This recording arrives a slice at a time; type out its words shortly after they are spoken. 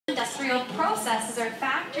industrial processes or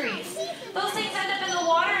factories. Those things end up in the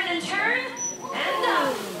water and in turn end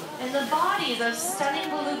up in the bodies of stunning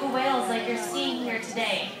beluga whales like you're seeing here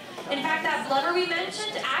today. In fact, that blubber we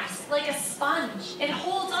mentioned acts like a sponge. It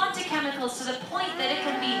holds on to chemicals to the point that it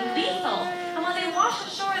can be lethal. And when they wash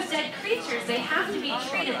ashore as dead creatures, they have to be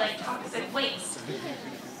treated like toxic waste.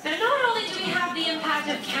 Now, not only do we have the impact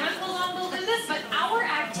of chemicals on belugas, but our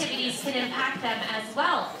activities can impact them as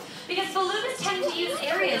well. Because belugas tend to use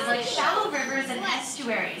areas like shallow rivers and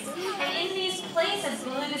estuaries. And in these places,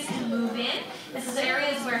 belugas can move in. This is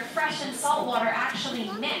areas where fresh and salt water actually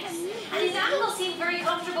mix. And these animals seem very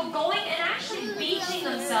comfortable going and actually beaching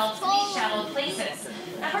themselves to these shallow places.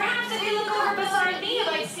 Now perhaps if you look over beside me, you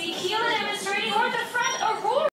might see Keela demonstrating or the front aurora.